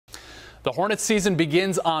The Hornets season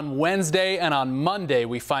begins on Wednesday, and on Monday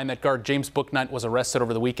we find that guard James Bouknight was arrested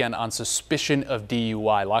over the weekend on suspicion of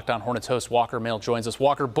DUI. Locked On Hornets host Walker Mehl joins us.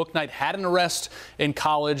 Walker, Bouknight had an arrest in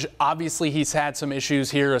college. Obviously he's had some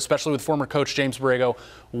issues here, especially with former coach James Bouknight.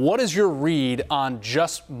 What is your read on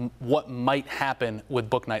just what might happen with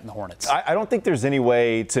Bouknight and the Hornets? I don't think there's any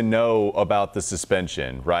way to know about the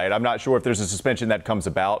suspension, right? I'm not sure if there's a suspension that comes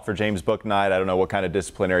about for James Bouknight. I don't know what kind of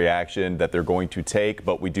disciplinary action that they're going to take,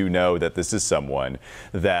 but we do know that this is someone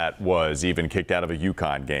that was even kicked out of a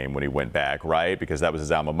UConn game when he went back, right? Because that was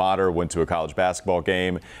his alma mater, went to a college basketball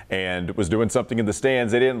game and was doing something in the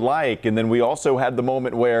stands they didn't like. And then we also had the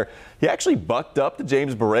moment where he actually bucked up to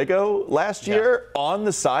James Bouknight last year on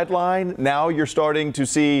the sideline. Now you're starting to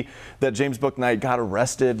see that James Bouknight got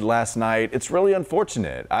arrested last night. It's really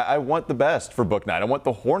unfortunate. I want the best for Bouknight. I want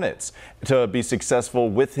the Hornets to be successful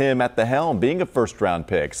with him at the helm, being a first-round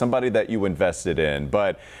pick, somebody that you invested in.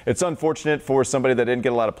 But it's unfortunate for somebody that didn't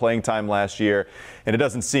get a lot of playing time last year, and it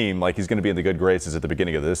doesn't seem like he's going to be in the good graces at the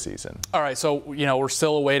beginning of this season. All right, so, we're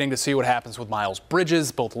still waiting to see what happens with Miles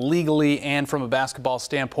Bridges, both legally and from a basketball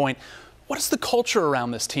standpoint. What is the culture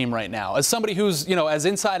around this team right now? As somebody who's, as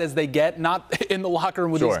inside as they get, not in the locker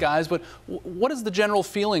room with these guys, but what is the general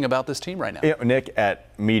feeling about this team right now? Nick,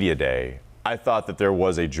 at Media Day, I thought that there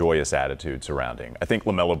was a joyous attitude surrounding. I think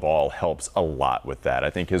LaMelo Ball helps a lot with that. I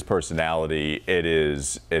think his personality, it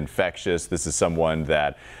is infectious. This is someone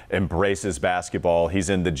that embraces basketball. He's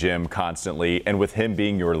in the gym constantly. And with him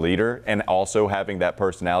being your leader and also having that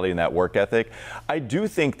personality and that work ethic, I do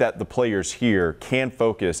think that the players here can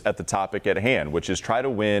focus at the topic at hand, which is try to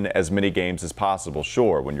win as many games as possible.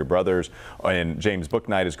 Sure, when your brothers and James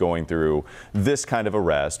Bouknight is going through this kind of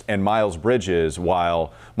arrest, and Miles Bridges,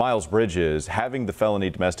 while Miles Bridges having the felony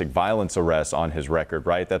domestic violence arrest on his record,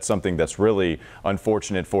 right? That's something that's really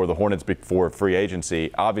unfortunate for the Hornets before free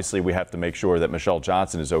agency. Obviously, we have to make sure that Michelle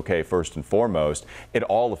Johnson is okay first and foremost. It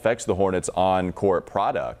all affects the Hornets' on-court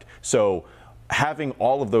product. So having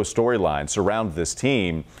all of those storylines surround this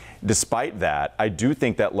team, despite that, I do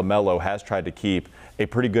think that LaMelo has tried to keep a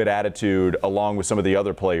pretty good attitude along with some of the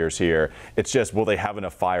other players here. It's just, will they have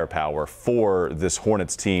enough firepower for this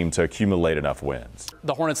Hornets team to accumulate enough wins?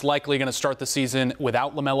 The Hornets likely going to start the season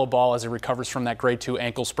without LaMelo Ball as he recovers from that grade 2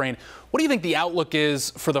 ankle sprain. What do you think the outlook is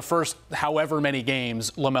for the first however many games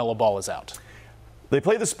LaMelo Ball is out? They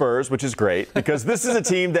play the Spurs, which is great because this is a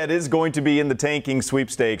team that is going to be in the tanking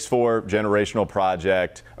sweepstakes for generational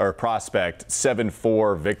prospect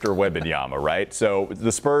 7-4 Victor Wembanyama, right? So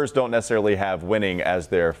the Spurs don't necessarily have winning as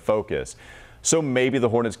their focus. So maybe the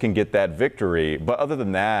Hornets can get that victory. But other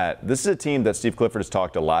than that, this is a team that Steve Clifford has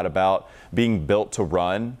talked a lot about being built to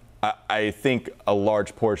run. I think a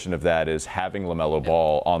large portion of that is having LaMelo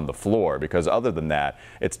Ball on the floor, because other than that,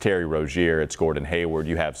 it's Terry Rozier, it's Gordon Hayward.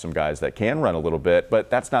 You have some guys that can run a little bit,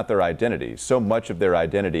 but that's not their identity. So much of their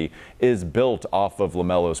identity is built off of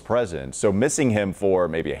LaMelo's presence. So missing him for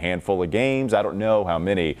maybe a handful of games, I don't know how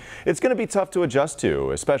many, it's going to be tough to adjust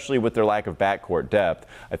to, especially with their lack of backcourt depth.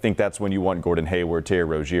 I think that's when you want Gordon Hayward, Terry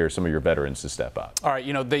Rozier, some of your veterans to step up. All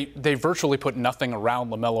right, they virtually put nothing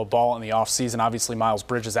around LaMelo Ball in the offseason. Obviously, Miles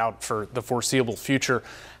Bridges out for the foreseeable future.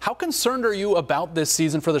 How concerned are you about this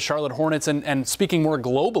season for the Charlotte Hornets and speaking more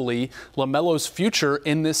globally, LaMelo's future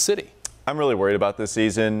in this city? I'm really worried about this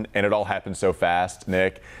season, and it all happened so fast,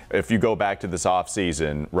 Nick. If you go back to this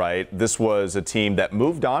offseason, right, this was a team that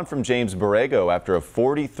moved on from James Bouknight after a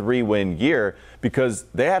 43-win year because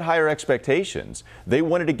they had higher expectations. They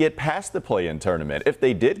wanted to get past the play-in tournament. If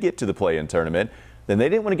they did get to the play-in tournament, then they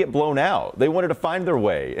didn't want to get blown out. They wanted to find their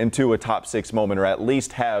way into a top 6 moment, or at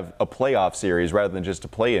least have a playoff series rather than just a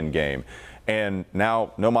play-in game. And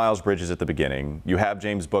now, no Miles Bridges at the beginning. You have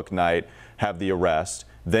James Bouknight have the arrest.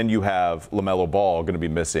 Then you have LaMelo Ball going to be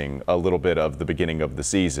missing a little bit of the beginning of the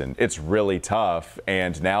season. It's really tough,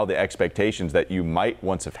 and now the expectations that you might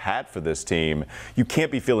once have had for this team, you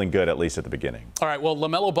can't be feeling good, at least at the beginning. All right, well,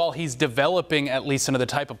 LaMelo Ball, he's developing at least into the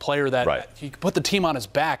type of player that you can put the team on his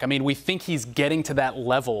back. I mean, we think he's getting to that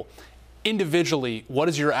level. Individually, what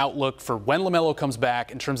is your outlook for when LaMelo comes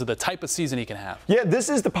back in terms of the type of season he can have? Yeah, this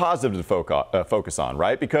is the positive to focus on,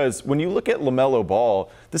 right? Because when you look at LaMelo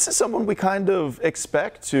Ball, this is someone we kind of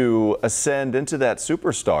expect to ascend into that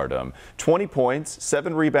superstardom. 20 points,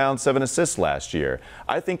 7 rebounds, 7 assists last year.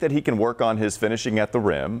 I think that he can work on his finishing at the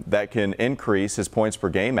rim. That can increase his points per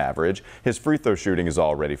game average. His free throw shooting is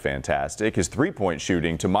already fantastic. His three-point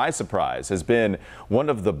shooting, to my surprise, has been one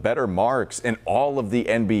of the better marks in all of the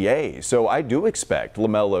NBA. So I do expect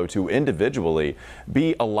LaMelo to individually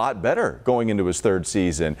be a lot better going into his third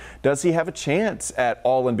season. Does he have a chance at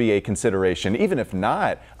All-NBA consideration? Even if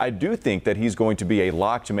not, I do think that he's going to be a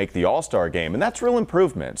lock to make the All-Star game, and that's real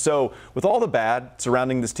improvement. So with all the bad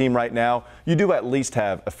surrounding this team right now, you do at least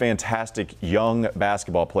have a fantastic young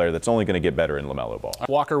basketball player that's only going to get better in LaMelo Ball.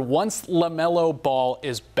 Walker, once LaMelo Ball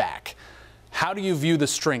is back, how do you view the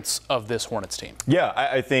strengths of this Hornets team? Yeah,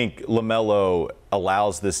 I think LaMelo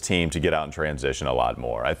allows this team to get out and transition a lot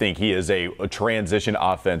more. I think he is a transition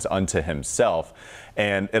offense unto himself,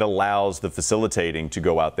 and it allows the facilitating to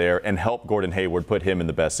go out there and help Gordon Hayward put him in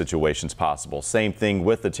the best situations possible. Same thing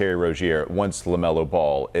with the Terry Rozier once LaMelo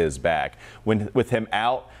Ball is back. With him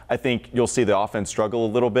out, I think you'll see the offense struggle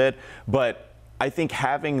a little bit, but I think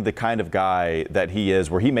having the kind of guy that he is,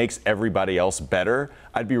 where he makes everybody else better,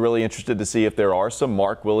 I'd be really interested to see if there are some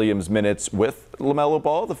Mark Williams minutes with LaMelo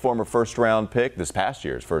Ball, the former first-round pick, this past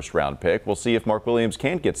year's first-round pick. We'll see if Mark Williams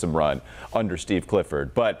can get some run under Steve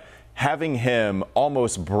Clifford. But having him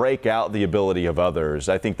almost break out the ability of others,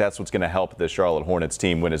 I think that's what's going to help the Charlotte Hornets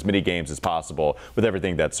team win as many games as possible with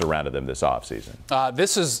everything that surrounded them this offseason.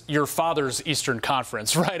 This is your father's Eastern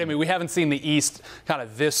Conference, right? I mean, we haven't seen the East kind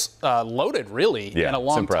of this loaded, really, in a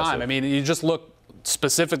long time. I mean, you just look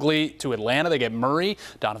specifically to Atlanta. They get Murray.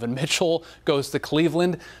 Donovan Mitchell goes to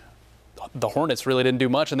Cleveland. The Hornets really didn't do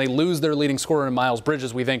much, and they lose their leading scorer in Miles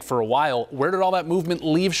Bridges, we think, for a while. Where did all that movement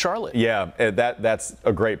leave Charlotte? Yeah, that's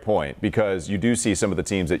a great point, because you do see some of the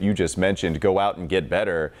teams that you just mentioned go out and get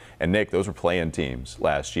better. And, Nick, those were play-in teams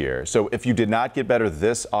last year. So if you did not get better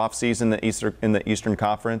this offseason in the Eastern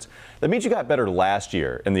Conference, that means you got better last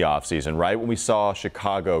year in the offseason, right? When we saw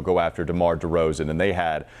Chicago go after DeMar DeRozan, and they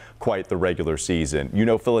had quite the regular season. You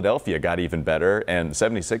know, Philadelphia got even better, and the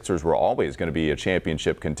 76ers were always going to be a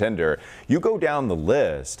championship contender. You go down the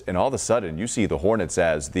list, and all of a sudden you see the Hornets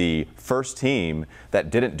as the first team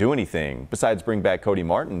that didn't do anything besides bring back Cody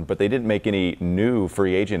Martin, but they didn't make any new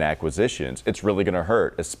free agent acquisitions. It's really going to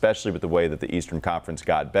hurt, especially with the way that the Eastern Conference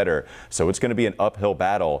got better. So it's going to be an uphill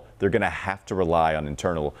battle. They're going to have to rely on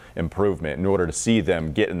internal improvement in order to see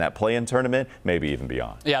them get in that play-in tournament, maybe even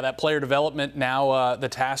beyond. Yeah, that player development now the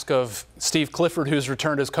task of Steve Clifford, who's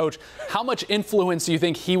returned as coach. How much influence do you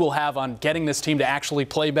think he will have on getting this team to actually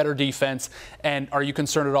play better defense? And are you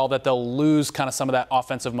concerned at all that they'll lose kind of some of that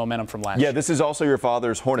offensive momentum from last year? Yeah, this is also your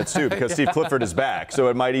father's Hornets, too, because Steve Clifford is back. So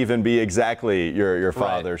it might even be exactly your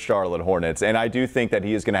father's Charlotte Hornets. And I do think that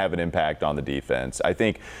he is going to have an impact on the defense. I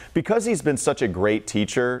think because he's been such a great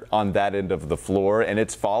teacher on that end of the floor, and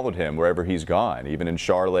it's followed him wherever he's gone. Even in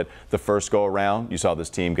Charlotte, the first go around, you saw this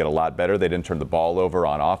team get a lot better. They didn't turn the ball over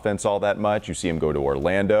on offense all that much. You see him go to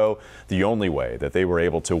Orlando. The only way that they were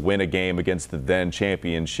able to win a game against the then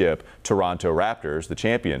championship Toronto Raptors, the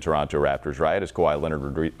champion Toronto Raptors, right, as Kawhi Leonard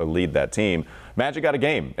would lead that team. Magic got a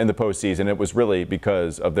game in the postseason. It was really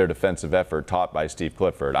because of their defensive effort taught by Steve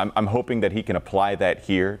Clifford. I'm hoping that he can apply that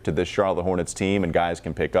here to this Charlotte Hornets team, and guys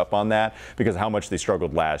can pick up on that, because how much they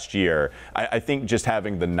struggled last year. I think just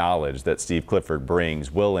having the knowledge that Steve Clifford brings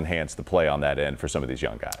will enhance the play on that end for some of these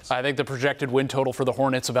young guys. I think the projected win total for the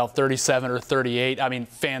Hornets about 37 or 38. I mean,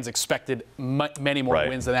 fans expected many more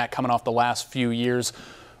wins than that coming off the last few years.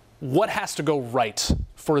 What has to go right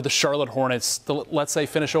for the Charlotte Hornets to, let's say,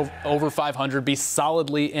 finish over 500, be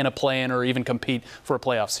solidly in a play-in, or even compete for a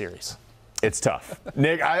playoff series? It's tough.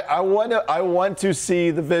 Nick, I want to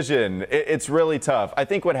see the vision. It's really tough. I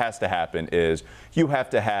think what has to happen is you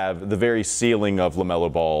have to have the very ceiling of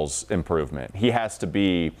LaMelo Ball's improvement. He has to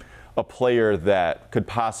be a player that could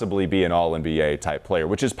possibly be an All-NBA type player,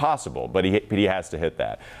 which is possible, but he has to hit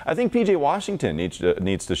that. I think P.J. Washington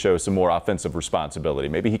needs to show some more offensive responsibility.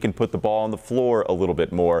 Maybe he can put the ball on the floor a little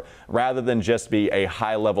bit more rather than just be a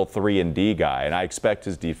high-level 3-and-D guy, and I expect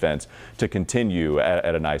his defense to continue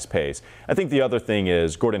at a nice pace. I think the other thing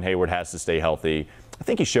is Gordon Hayward has to stay healthy. I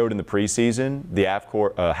think he showed in the preseason, the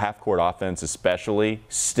half-court offense especially,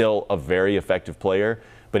 still a very effective player,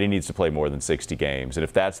 but he needs to play more than 60 games. And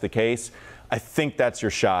if that's the case, I think that's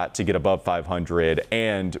your shot to get above 500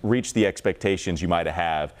 and reach the expectations you might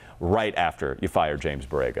have right after you fire James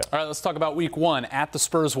Borrego. All right, let's talk about week one. At the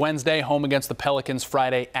Spurs Wednesday, home against the Pelicans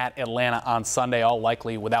Friday, at Atlanta on Sunday, all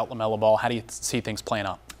likely without LaMelo Ball. How do you see things playing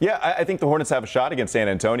out? Yeah, I think the Hornets have a shot against San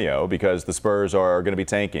Antonio because the Spurs are going to be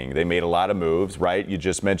tanking. They made a lot of moves, right? You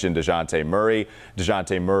just mentioned DeJounte Murray.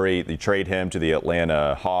 DeJounte Murray, you trade him to the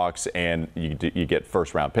Atlanta Hawks, and you get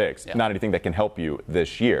first-round picks. Yeah. Not anything that can help you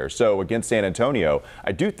this year. So against San Antonio,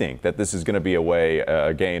 I do think that this is going to be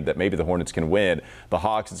a game that maybe the Hornets can win. The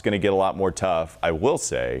Hawks is going to get a lot more tough. I will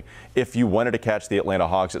say, if you wanted to catch the Atlanta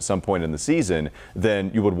Hawks at some point in the season, then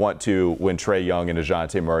you would want to when Trae Young and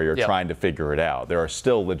DeJounte Murray are trying to figure it out. There are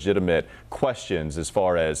still legitimate questions as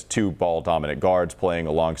far as two ball-dominant guards playing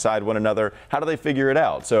alongside one another. How do they figure it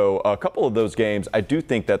out? So a couple of those games, I do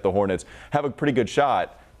think that the Hornets have a pretty good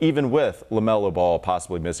shot, even with LaMelo Ball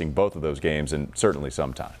possibly missing both of those games and certainly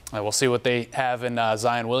sometime. We'll see what they have in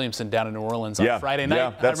Zion Williamson down in New Orleans on Friday night.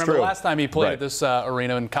 Yeah, that's I remember true. last time he played at this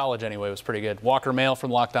arena in college anyway. It was pretty good. Walker Mehl from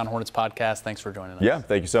Locked On Hornets podcast. Thanks for joining us. Yeah,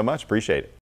 thank you so much. Appreciate it.